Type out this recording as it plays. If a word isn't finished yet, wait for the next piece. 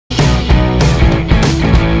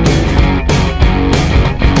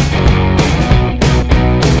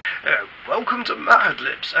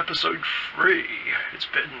episode 3. It's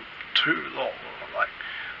been too long. Like,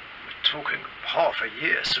 we're talking half a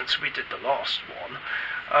year since we did the last one.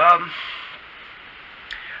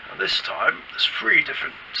 And this time, there's 3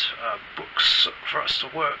 different books for us to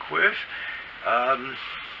work with. So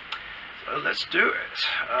let's do it.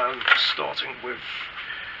 Starting with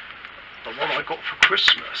the one I got for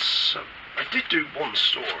Christmas. I did do one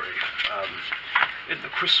story in the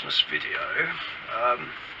Christmas video.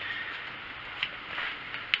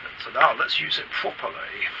 So now let's use it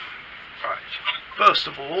properly. Right. First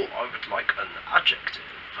of all, I would like an adjective.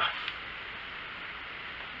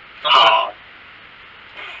 Ah.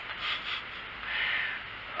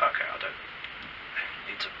 Okay, I don't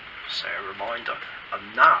need to say a reminder. A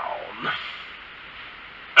noun.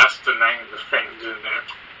 That's the name of the thing, isn't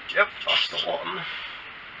it? Yep, that's the one.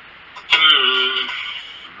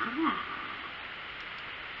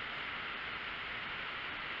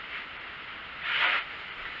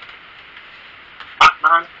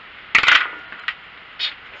 Batman.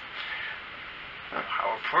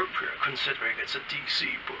 How appropriate, considering it's a DC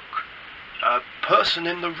book. Person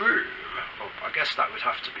in the room. Well, I guess that would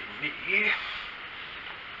have to be me.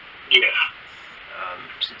 Yeah.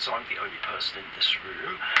 Since I'm the only person in this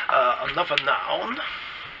room. Another noun.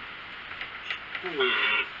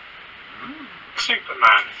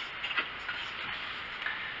 Superman.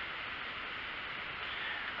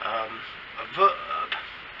 A verb.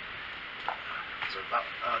 So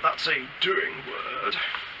that's a doing word.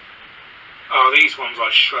 Oh, these ones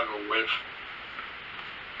I struggle with.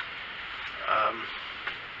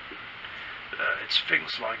 It's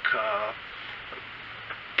things like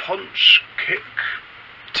punch, kick,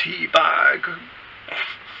 teabag.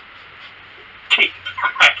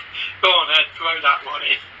 Teabag. Go on then, throw that one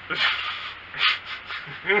in.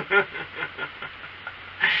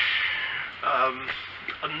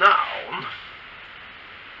 A noun.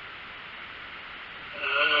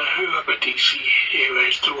 Who other DC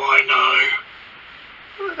heroes do I know?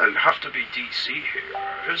 Well, they don't have to be DC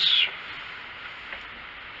heroes.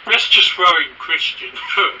 Let's just throw in Christian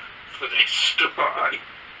for this story. Right.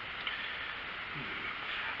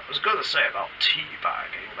 I was going to say about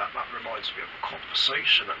teabagging, that reminds me of a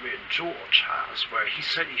conversation that me and George has, where he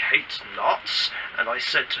said he hates nuts, and I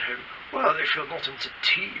said to him, well, if you're not into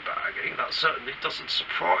teabagging, that certainly doesn't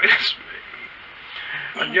surprise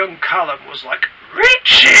me. And young Callum was like,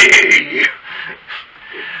 Richie!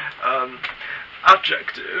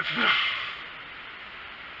 Adjective.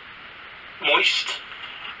 Moist.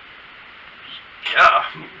 Yeah.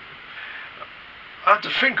 I had to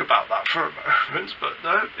think about that for a moment, but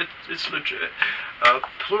no, it's legit.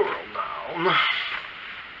 Plural noun.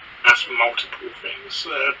 That's multiple things.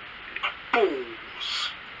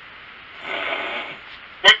 Balls.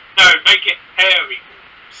 No, make it hairy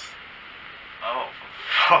balls. Oh, for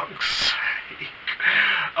fuck's sake.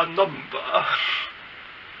 A number.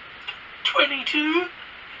 22.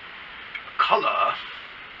 Colour.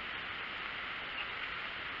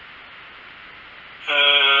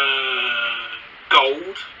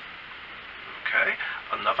 Gold. Okay.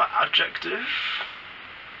 Another adjective.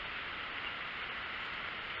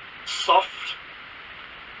 Soft.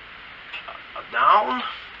 A noun.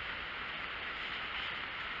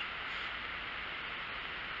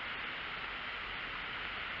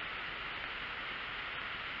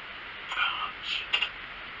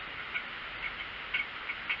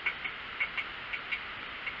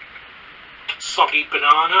 Soggy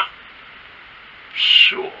banana.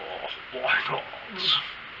 Sure, why not?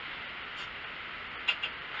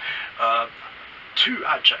 2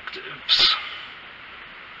 adjectives.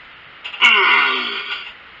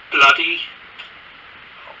 Bloody.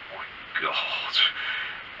 Oh my god.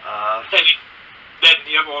 Then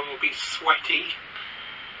the other one will be sweaty.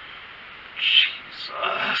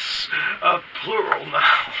 Jesus. Plural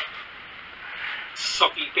now.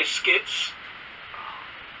 Soggy biscuits.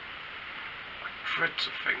 I dread to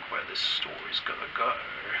think where this story's gonna go.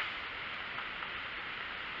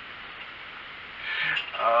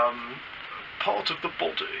 Part of the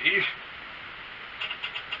body.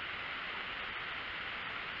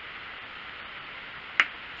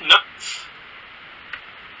 Nuts.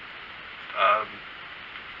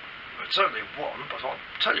 It's only one, but I'll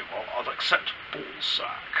tell you what, I'll accept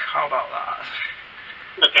ballsack. How about that?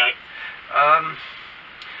 Okay.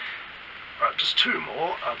 Right, just 2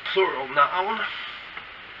 more. Plural noun.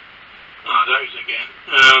 Oh, those again.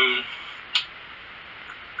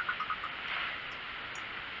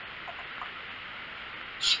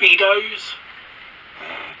 Speedos.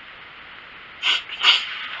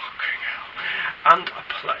 Fucking hell. And a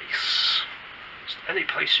place. Just any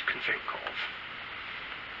place you can think of.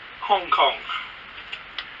 Hong Kong.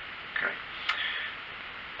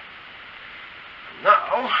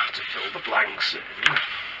 now to fill the blanks in.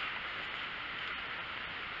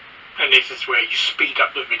 And this is where you speed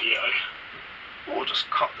up the video. Or just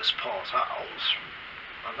cut this part out.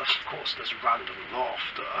 Unless, of course, there's random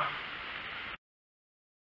laughter.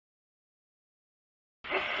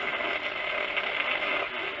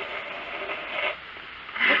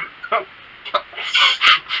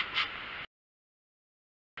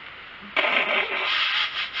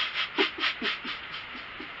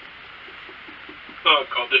 Oh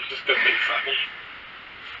god, this is going to be funny.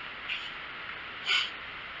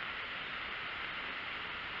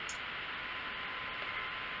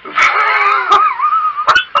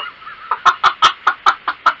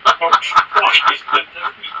 Oh Christ,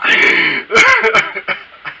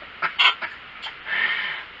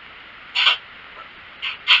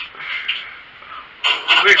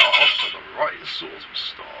 we are off to the right sort of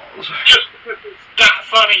stars. just because it's that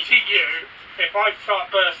funny to you, if I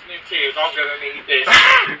start bursting in tears, I'm going to need this.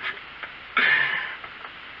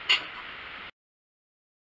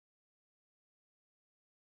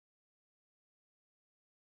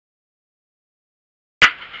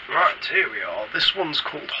 Right, here we are. This one's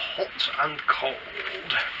called Hot and Cold.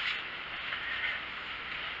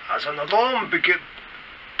 As an alarm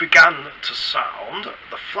began to sound,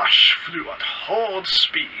 the Flash flew at hard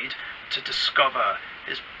speed to discover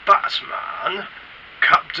his Batman,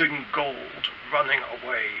 Captain Gold, running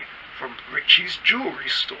away from Richie's jewelry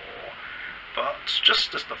store. But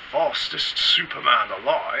just as the fastest Superman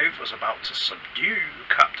alive was about to subdue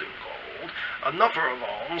Captain Gold, another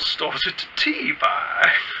alarm started to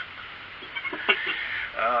teabag.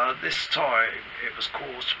 This time it was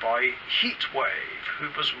caused by Heatwave, who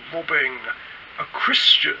was robbing a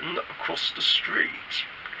Christian across the street.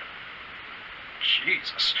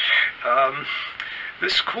 Jesus.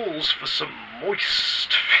 This calls for some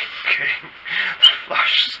moist thinking, the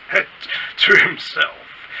Flash said to himself.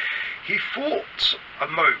 He thought a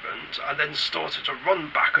moment and then started to run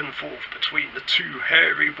back and forth between the two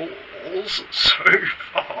hairy balls so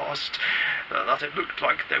fast that it looked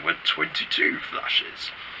like there were 22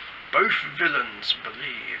 Flashes. Both villains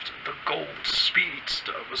believed the Gold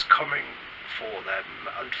Speedster was coming for them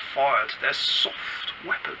and fired their soft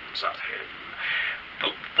weapons at him.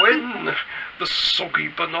 But when the soggy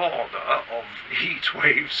banana of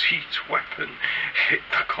Heatwave's heat weapon hit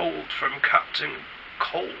the cold from Captain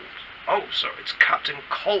Cold, oh, sorry, it's Captain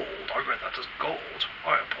Cold. I read that as gold.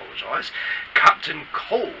 I apologise. Captain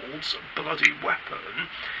Cold's bloody weapon,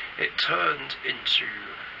 it turned into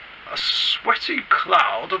a sweaty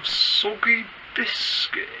cloud of soggy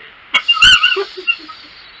biscuits.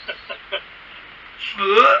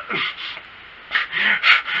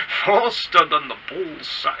 Faster than the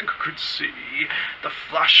ballsack could see, the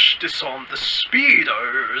Flash disarmed the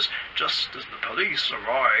Speedos just as the police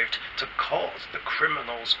arrived to cart the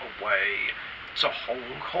criminals away to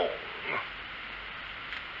Hong Kong.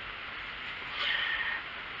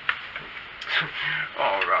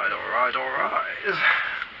 Alright.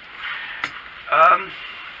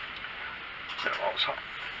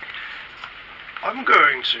 I'm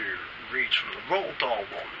going to read from the Roald Dahl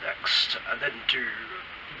one next, and then do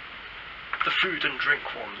the food and drink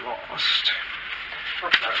one last.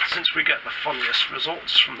 Since we get the funniest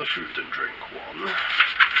results from the food and drink one.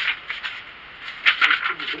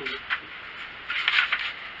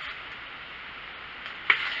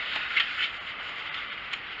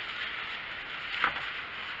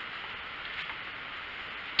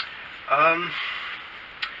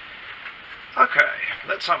 Okay,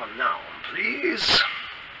 let's have a noun, please.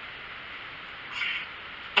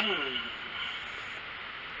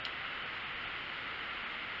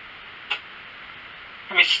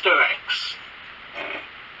 Mr. X.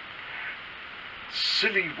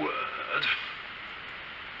 Silly word.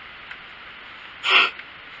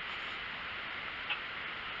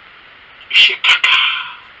 Shikaka.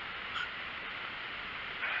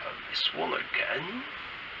 This one again.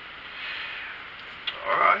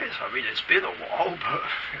 Alright, I mean it's been a while, but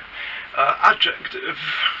adjective.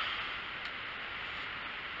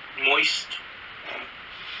 Moist.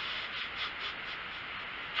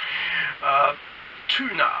 Two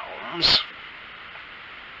nouns.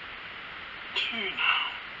 Two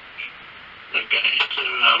nouns. Okay, so,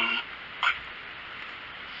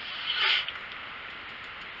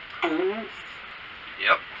 ball.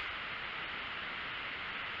 Yep.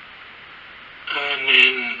 And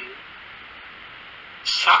then,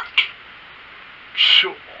 sack.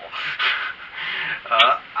 Sure.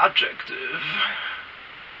 Adjective.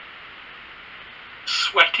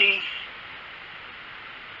 Sweaty.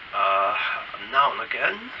 Noun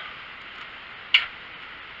again.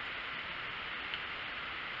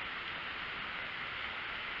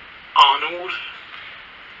 Arnold.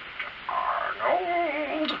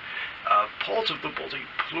 Arnold. Part of the body,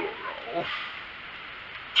 plural.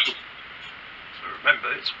 So remember,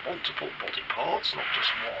 it's multiple body parts, not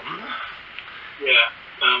just one. Yeah.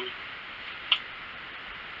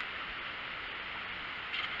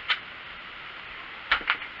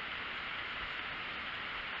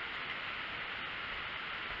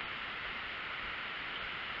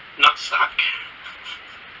 Nutsack.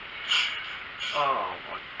 Oh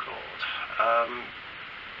my god.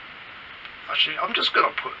 Actually, I'm just going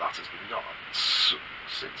to put that as nuts,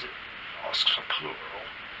 since it asks for plural.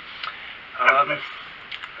 Okay,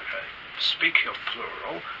 speaking of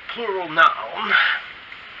plural, plural noun.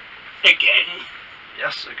 Again.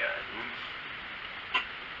 Yes, again.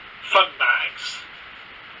 Fun bags.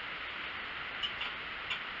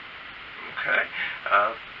 Okay.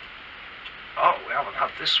 Oh, we haven't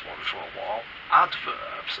had this one for a while.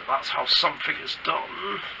 Adverb, so that's how something is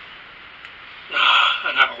done.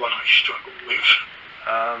 Another one I struggle with.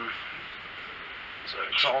 So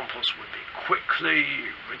examples would be quickly,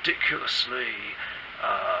 ridiculously,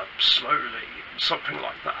 slowly, something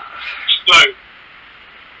like that. Slow.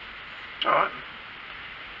 Alright.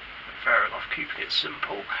 Fair enough, keeping it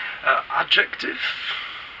simple. Adjective.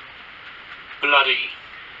 Bloody.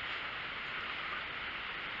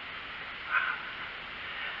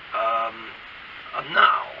 A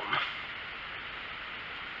noun.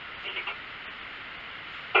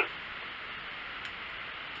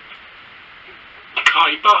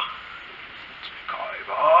 Kaiba.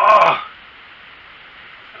 Kaiba.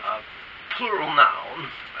 Plural noun,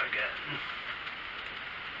 again.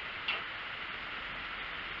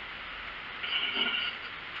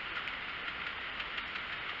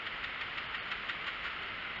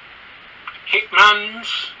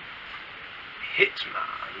 Hitman's.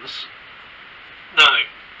 Hitman's. No.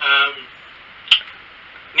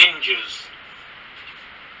 Ninjas.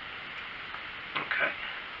 Okay.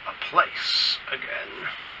 A place, again.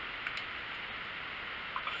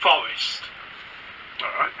 Forest.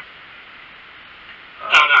 Alright.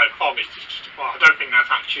 No, forest is just, well, I don't think that's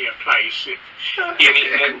actually a place. You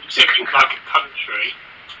mean something like a country.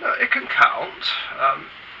 No, it can count.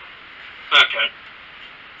 Okay.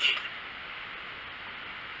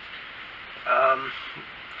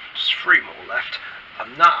 Just 3 more left. A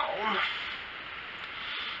noun.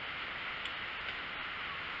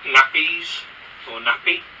 Nappies. Or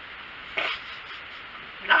nappy.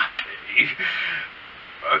 Nappy.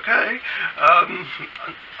 Okay.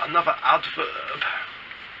 Another adverb.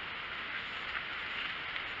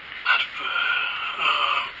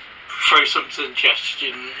 Throw some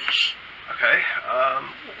suggestions. Okay.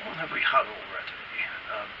 What have we had already?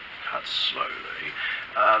 Had slowly.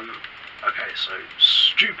 Okay, so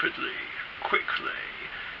stupidly, quickly.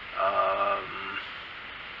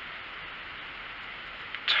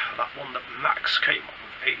 That one that Max came up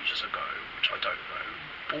with ages ago, which I don't know.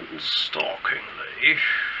 Ballstalkingly.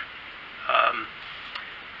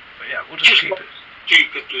 But yeah, we'll just keep it.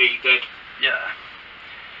 Stupidly then. Yeah.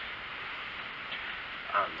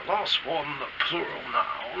 And the last one, the plural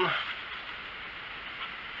noun.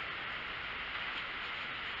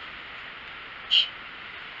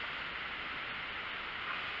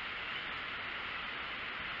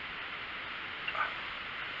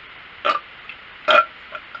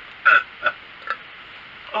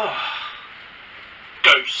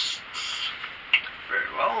 Ghosts.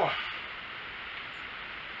 Very well.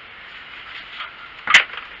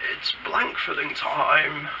 It's blank filling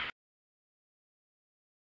time.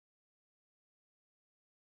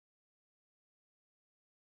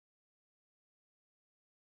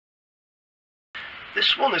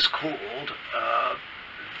 This one is called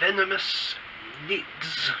Venomous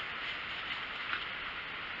Nids.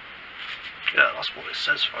 Yeah, that's what it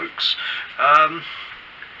says, folks.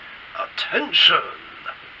 Attention,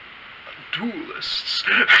 duelists.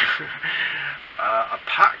 A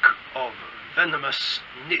pack of venomous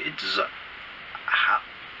nids,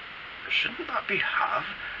 shouldn't that be have,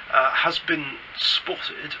 has been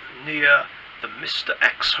spotted near the Mr.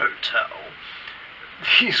 X Hotel.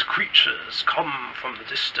 These creatures come from the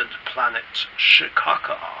distant planet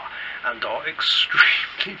Shikaka and are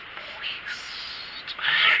extremely moist.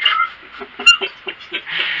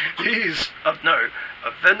 These, no,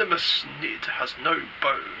 a venomous nid has no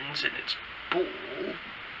bones in its ball,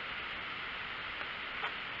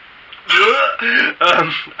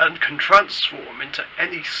 and can transform into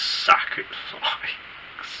any sack it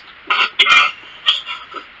likes.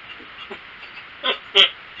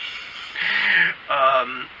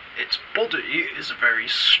 Its body is very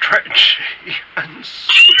stretchy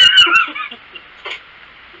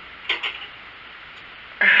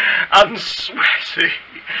and sweaty,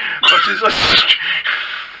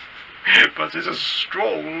 but is as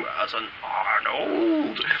strong as an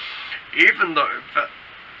Arnold. Even though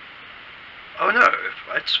oh no,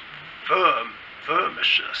 it's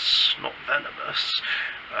vermicious, not venomous.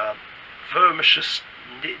 Vermicious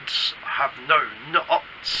nids have no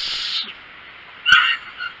nuts.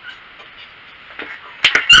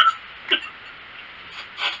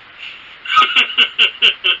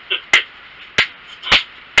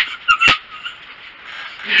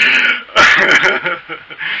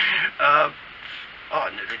 I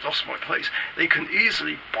nearly lost my place. They can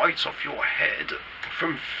easily bite off your head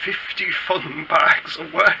from 50 fun bags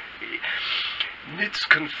away. Nids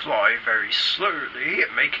can fly very slowly,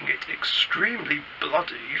 making it extremely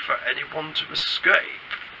bloody for anyone to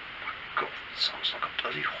escape. My God, it sounds like a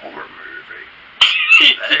bloody horror movie.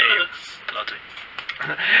 Very bloody.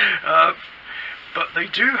 But they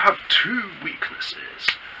do have two weaknesses.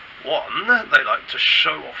 One, they like to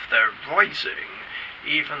show off their writing,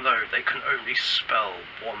 even though they can only spell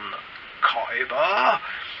one kaiba.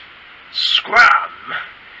 Scram!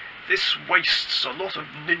 This wastes a lot of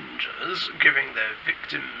ninjas, giving their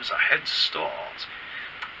victims a head start.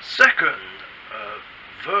 Second,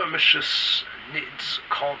 vermicious nids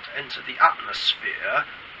can't enter the atmosphere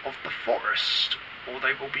of the forest, or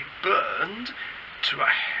they will be burned to a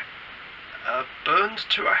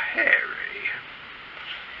hairy.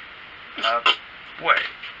 Wait.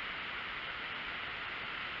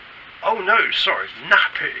 Oh no, sorry,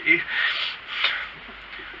 nappy.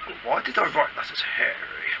 Why did I write that as hairy?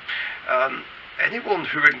 Anyone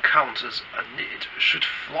who encounters a nid should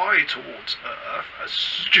fly towards Earth as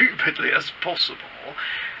stupidly as possible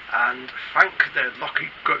and thank their lucky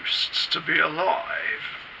ghosts to be alive.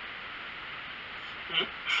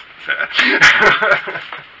 Fair.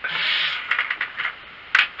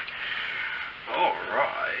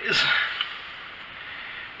 Alright.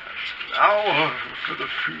 Now for the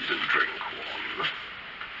food and drink one.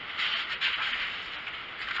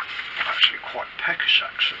 Actually quite peckish,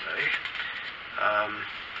 actually.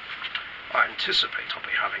 I anticipate I'll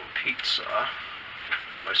be having pizza,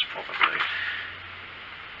 most probably.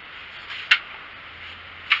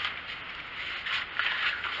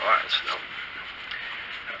 Alright, now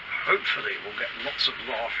hopefully we'll get lots of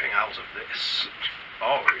laughing out of this.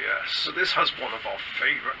 Oh yes, so this has one of our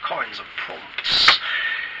favourite kinds of prompts.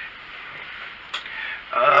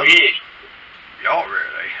 Yeah,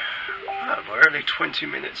 really. We're only 20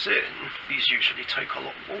 minutes in. These usually take a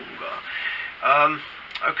lot longer.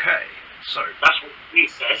 Okay, so... That's what he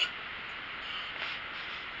says.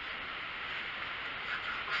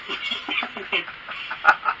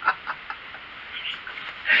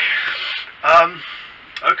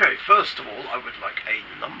 Okay, first of all, I would like a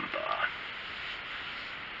number.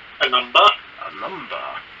 A number? A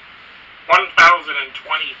number.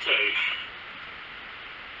 1022.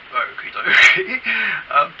 Okie dokie.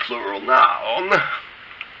 Plural noun.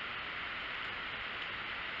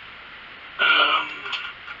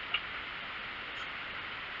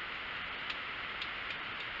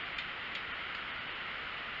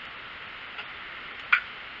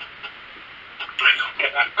 I can't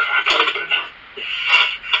get that crap open.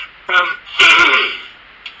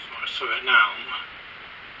 So a noun.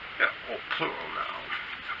 Yeah, or plural noun.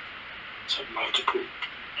 So multiple.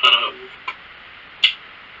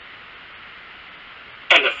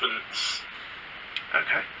 Elephants.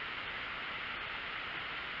 Okay.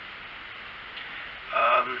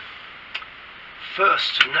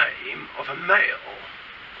 First name of a male.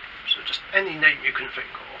 So just any name you can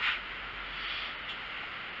think of.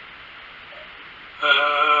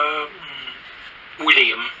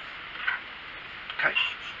 William. Okay.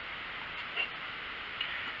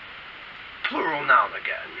 Plural noun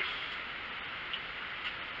again.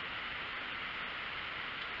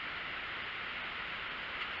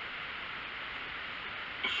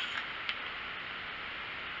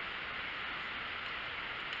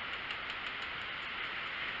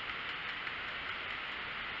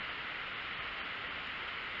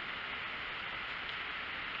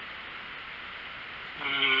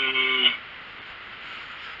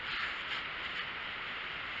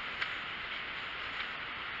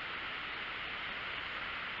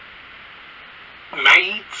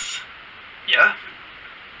 Maids? Yeah.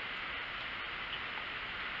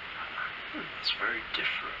 That's very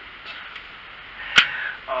different.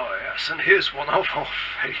 Oh yes, and here's one of our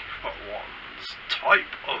favourite ones.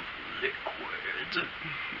 Type of liquid.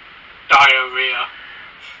 Diarrhea.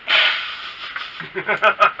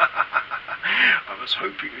 I was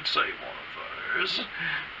hoping you'd say one of those.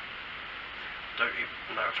 Don't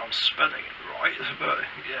even know if I'm spelling it right, but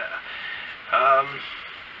yeah.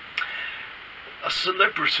 A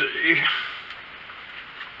celebrity.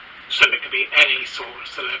 So it could be any sort of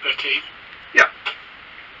celebrity. Yeah.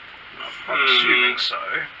 I'm assuming so.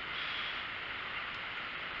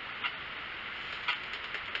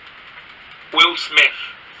 Will Smith.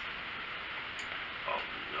 Oh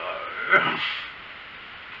no.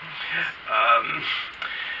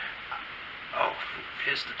 Oh,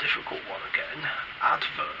 here's the difficult one again.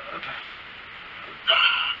 Adverb.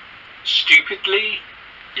 Stupidly.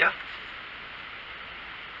 Yeah.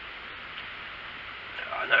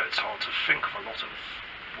 I know it's hard to think of a lot of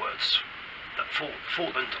words that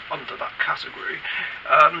fall under that category.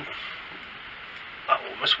 That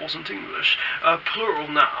almost wasn't English. Plural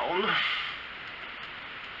noun.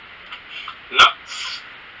 Nuts.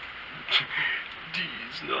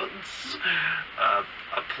 These nuts.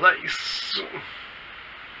 A place.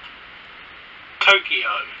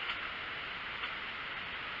 Tokyo.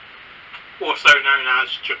 Also known as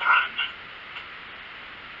Japan.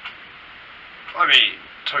 I mean,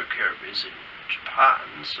 Tokyo is in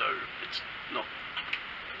Japan, so it's not...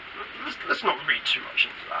 Let's not read too much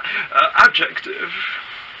into that. Adjective.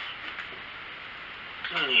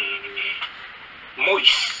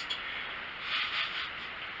 Moist.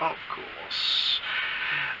 Of course.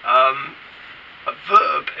 A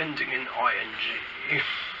verb ending in ing.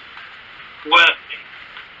 Worthy.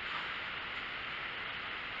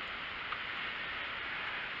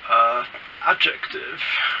 Adjective.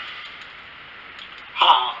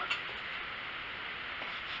 Hard.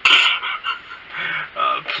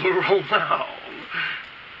 Plural noun.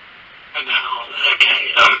 A noun, okay.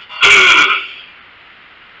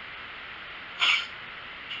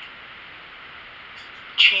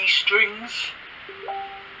 Cheese strings.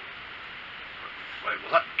 Wait,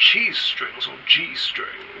 was that cheese strings or G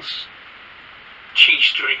strings? Cheese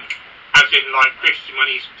string. As in, like, Christian when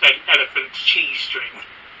he said elephant cheese string.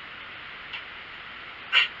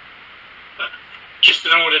 Just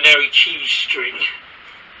an ordinary cheese string.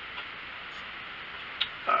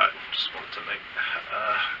 Just wanted to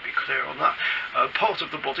be clear on that. Part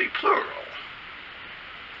of the body, plural.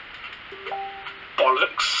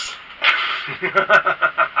 Bollocks.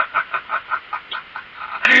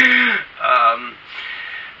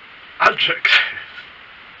 Adjective.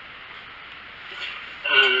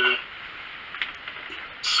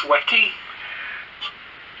 Sweaty.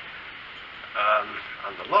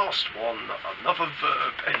 And the last one, another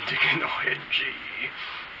verb ending in ing.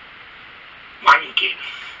 Wanking.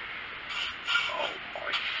 Oh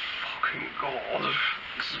my fucking god.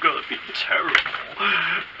 This is gonna be terrible.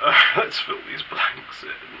 Let's fill these blanks in.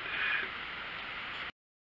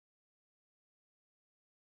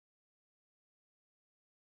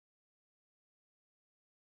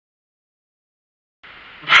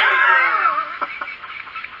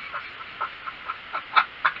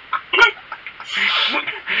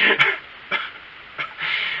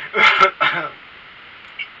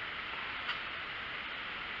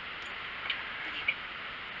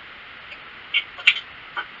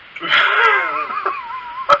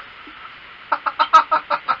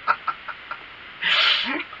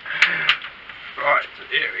 Right,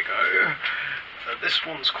 here we go. This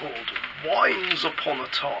one's called Wines Upon a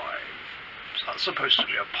Time. So that's supposed to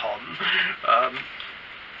be a pun.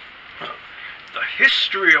 The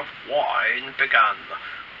history of wine began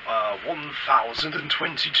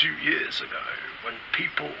 1,022 years ago, when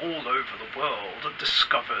people all over the world had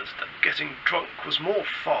discovered that getting drunk was more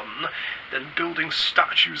fun than building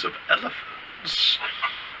statues of elephants.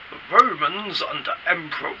 The Romans, under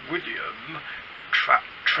Emperor William,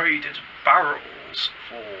 traded barrels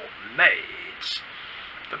for maids.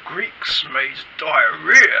 The Greeks made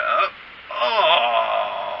diarrhea.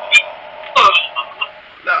 Oh,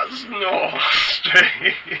 that's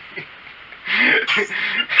nasty.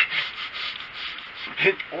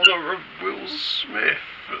 In honour of Will Smith,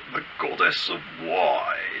 the goddess of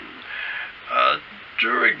wine.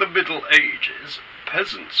 During the Middle Ages,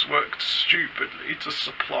 peasants worked stupidly to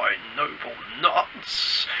supply noble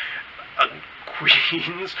nuts and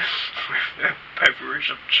queens with their beverage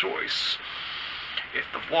of choice. If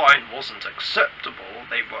the wine wasn't acceptable,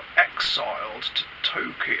 they were exiled to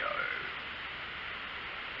Tokyo.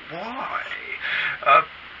 Why?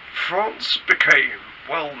 France became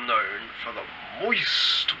well known for the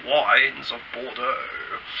moist wines of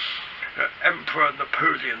Bordeaux. Emperor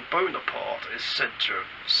Napoleon Bonaparte is said to have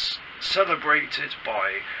celebrated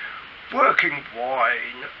by working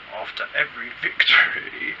wine after every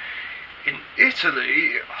victory. In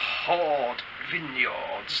Italy, hard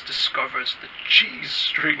vineyards discovered the cheese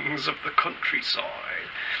strings of the countryside.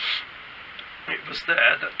 It was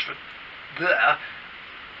there that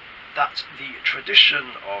that the tradition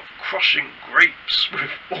of crushing grapes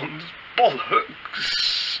with one's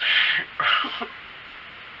bollocks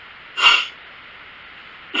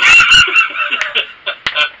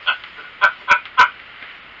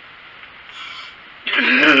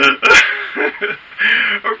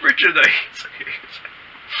originates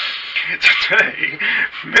today.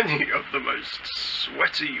 Many of the most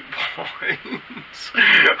sweaty wines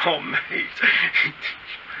are made in the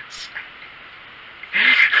USA.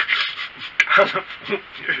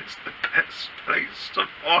 California is the best place to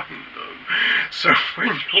find them. So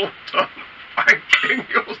when you're done wanking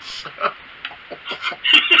yourself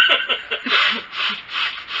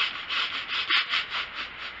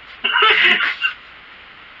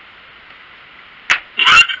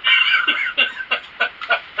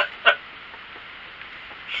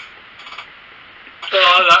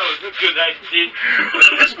Oh, that was a good ending.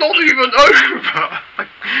 it's not even over.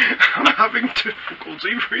 I'm having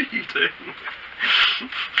difficulty reading.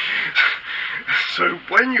 So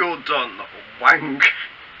when you're done wank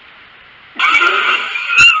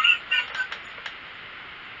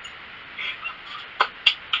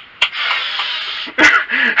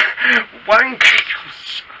wank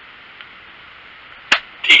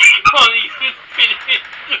You can't even finish.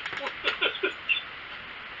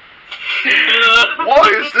 Why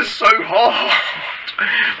is this so hard?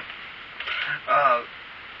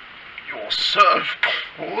 Your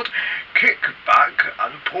surfboard, kick back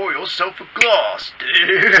and pour yourself a glass,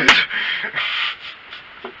 dude.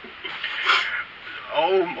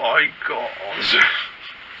 Oh my god.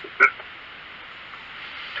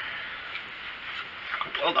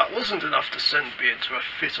 Well, that wasn't enough to send me into a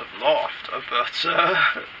fit of laughter, but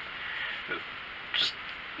just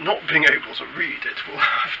not being able to read it will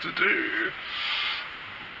have to do.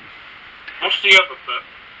 What's the other book?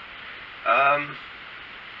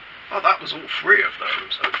 Well, that was all three of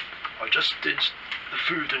them, so I just did the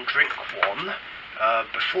food and drink one.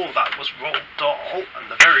 Before that was Roald Dahl, and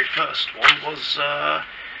the very first one was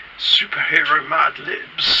Superhero Mad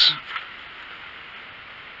Libs.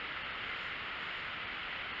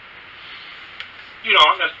 You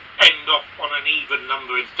know, let's end off on an even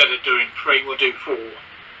number instead of doing 3. We'll do 4.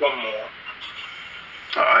 One more.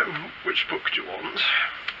 Alright, which book do you want?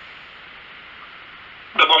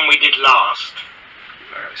 The one we did last.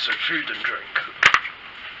 Alright, so food and drink.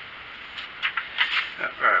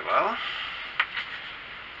 Yeah, very well.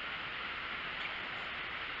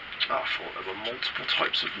 I thought there were multiple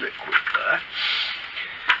types of liquid there.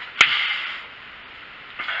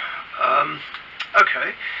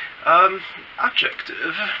 Okay.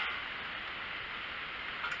 Adjective.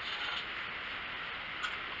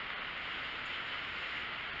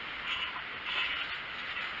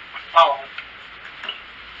 Oh.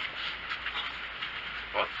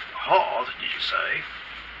 What? Hard, did you say?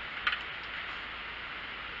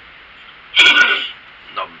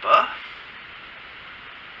 Number?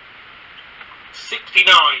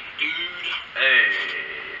 69, dude. Hey.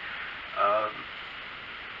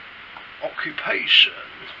 Occupation.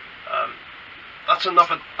 That's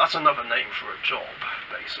another name for a job,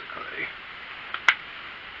 basically.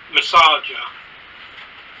 Massager.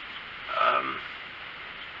 I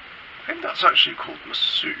think that's actually called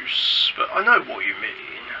masseuse, but I know what you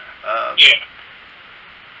mean. Yeah.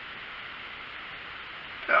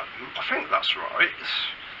 Yeah, I think that's right.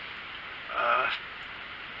 I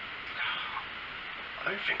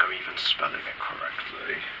don't think I'm even spelling it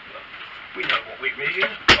correctly, but we know what we mean.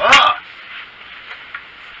 Ah!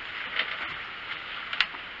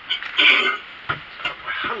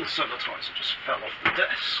 My hand sanitizer just fell off the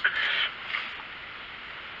desk.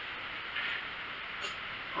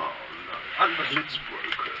 Oh no, and the lid's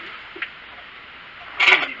broken. I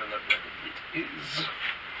don't even know where the lid is.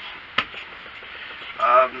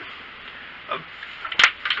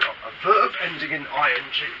 A verb ending in ing.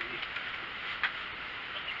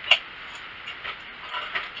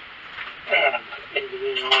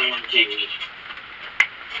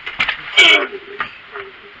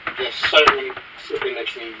 There's so many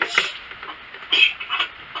possibilities.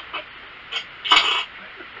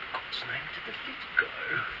 God's name did the lid go?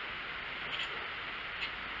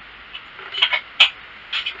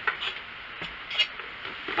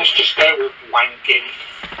 Let's just go with wanking.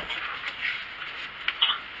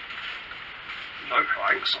 No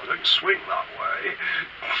thanks, I don't swing that way.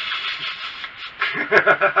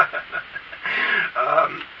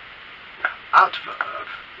 Adverb.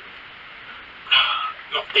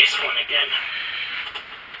 Not this one again.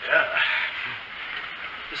 Yeah.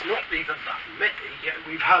 There's not even that many, yet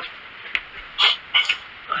we've had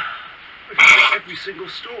every single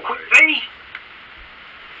story. Quickly.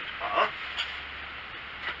 Huh?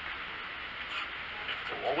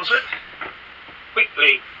 what was it?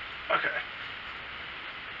 Quickly. Okay.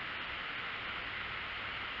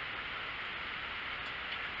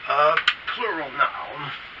 Plural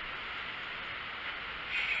noun.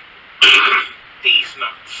 These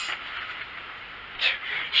nuts.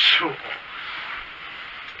 Sure.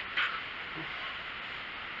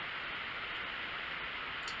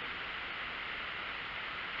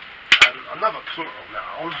 Another plural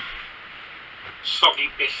noun. Soggy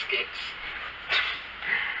biscuits.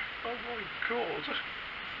 Oh my god.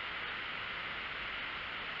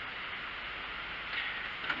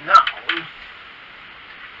 Noun.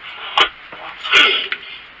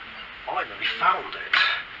 Finally found it.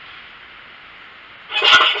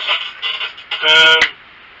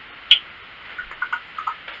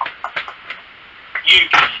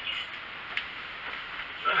 Yugi.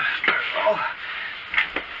 Very well.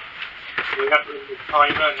 We have the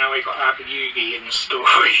timer, now we've got to have a Yugi in the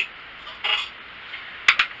story.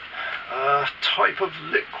 Type of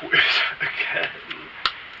liquid again.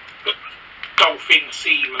 Dolphin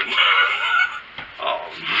semen. Oh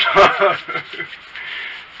no.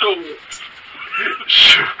 Salt.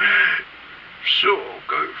 Sure,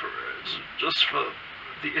 go for it. Just for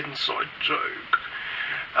the inside joke.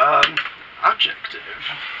 Adjective.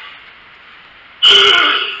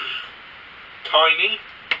 Tiny.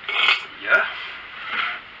 Yeah.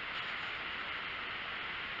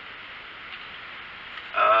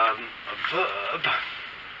 A verb.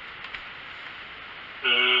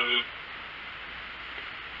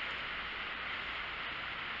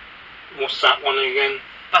 What's that one again?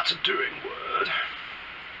 That's a doing word.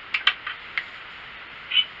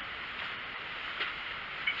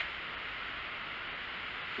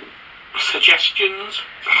 Suggestions?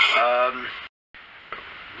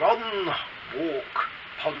 Run, walk,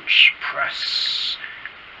 punch, press,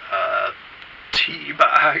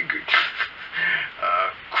 teabag,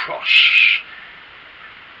 crush,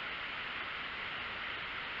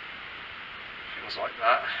 things like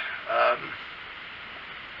that.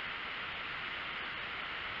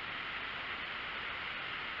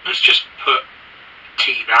 Let's just put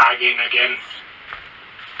teabag in again.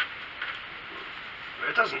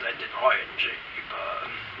 It doesn't end in ing, but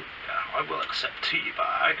yeah, I will accept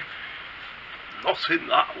teabag. Not in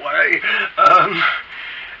that way.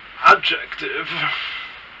 Adjective.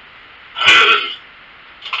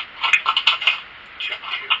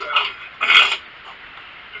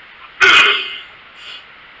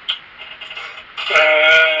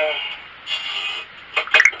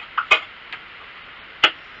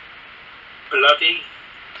 Bloody.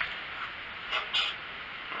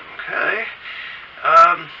 Okay.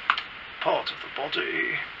 Part of the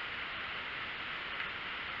body.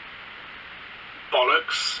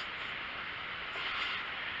 Bollocks.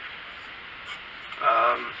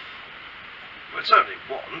 Well, it's only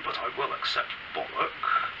one, but I will accept bollock.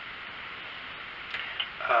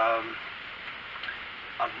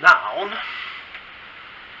 A noun.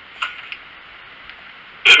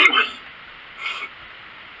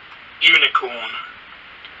 Unicorn.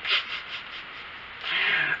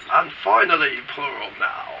 And finally, plural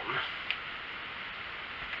noun.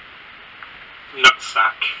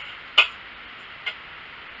 Nutsack.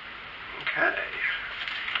 Okay.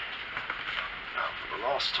 Now, for the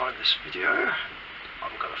last time this video,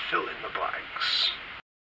 I'm going to fill in the blanks.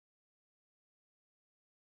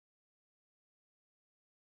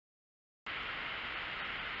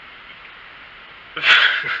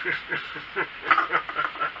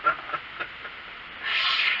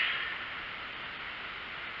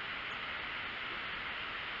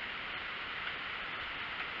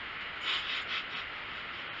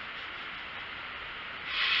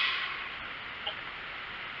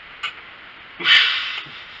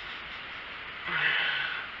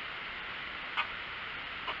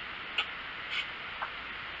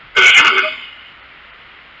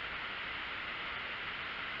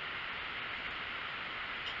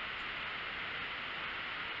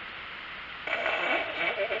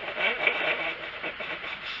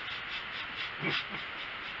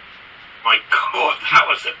 My God, that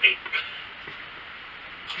was a big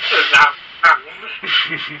sound.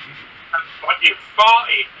 What, you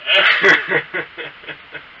farted there?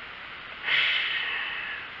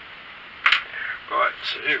 Right,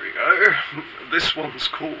 here we go. This one's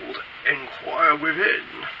called Enquire Within.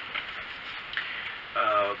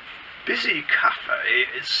 Busy cafe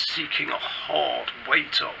is seeking a hard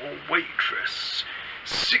waiter or waitress.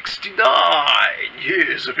 69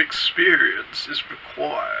 years of experience is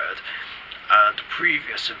required, and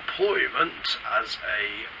previous employment as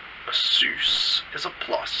a masseuse is a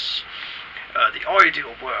plus. The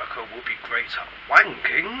ideal worker will be great at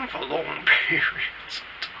wanking for long periods of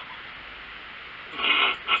time.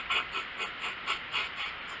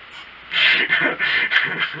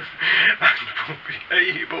 And will be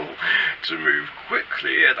able to move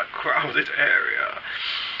quickly in a crowded area.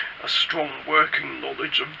 A strong working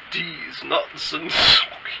knowledge of D's, nuts and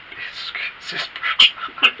soggy biscuits is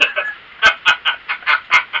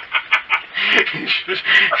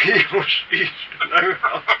he or she should know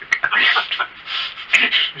how to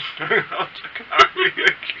carry a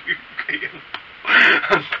cookie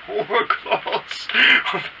and pour a glass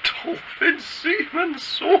of dolphin semen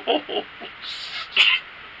sauce.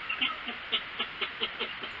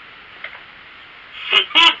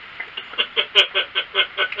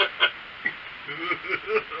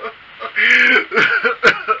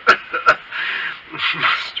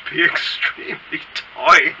 Must be extremely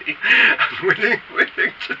tiny and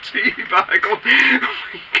willing to teabag on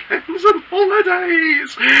weekends and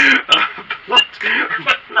holidays.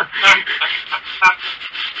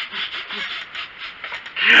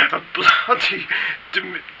 A bloody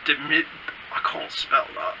I can't spell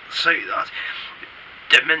that. Say that.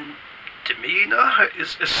 Demeanor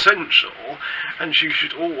is essential, and you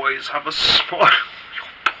should always have a smile.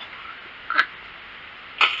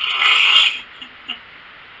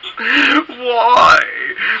 Why?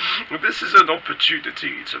 This is an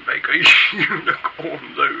opportunity to make a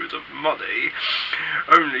unicorn load of money.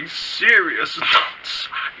 Only serious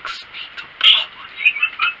nutsacks need a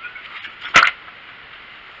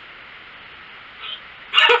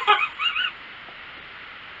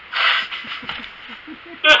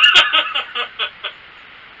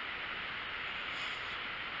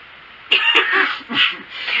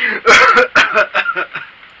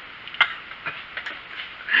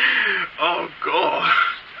Oh God.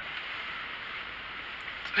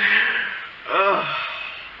 Oh.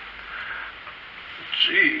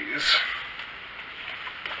 Jeez.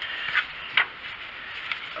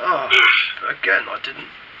 Oh, again, I didn't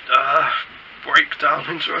break down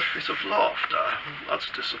into a fit of laughter. That's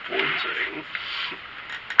disappointing.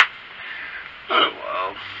 Oh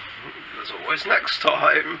well, there's always next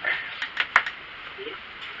time.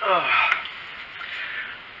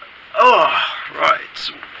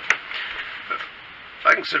 Right.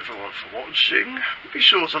 Thanks everyone for watching. Be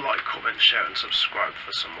sure to like, comment, share and subscribe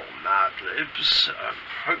for some more Mad Libs.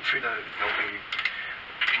 Hopefully there'll be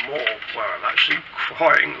more where I'm actually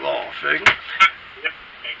crying laughing.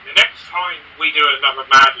 The next time we do another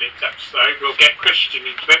Mad Libs episode, we'll get Christian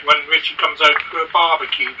into it when Richard comes over for a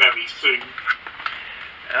barbecue very soon.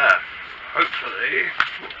 Yeah, hopefully.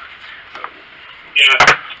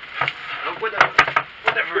 Yeah.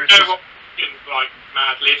 Whatever it You is. know what, like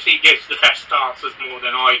Mad Libs, he gives the best answers more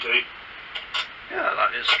than I do. Yeah,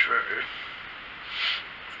 that is true.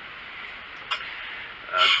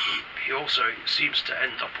 He also seems to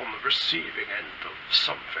end up on the receiving end of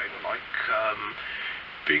something, like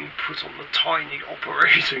being put on the tiny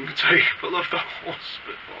operating table of the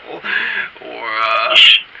hospital, or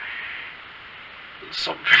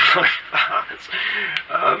something like that.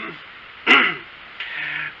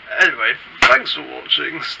 Anyway, thanks for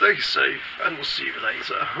watching, stay safe, and we'll see you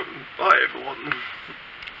later. Bye everyone.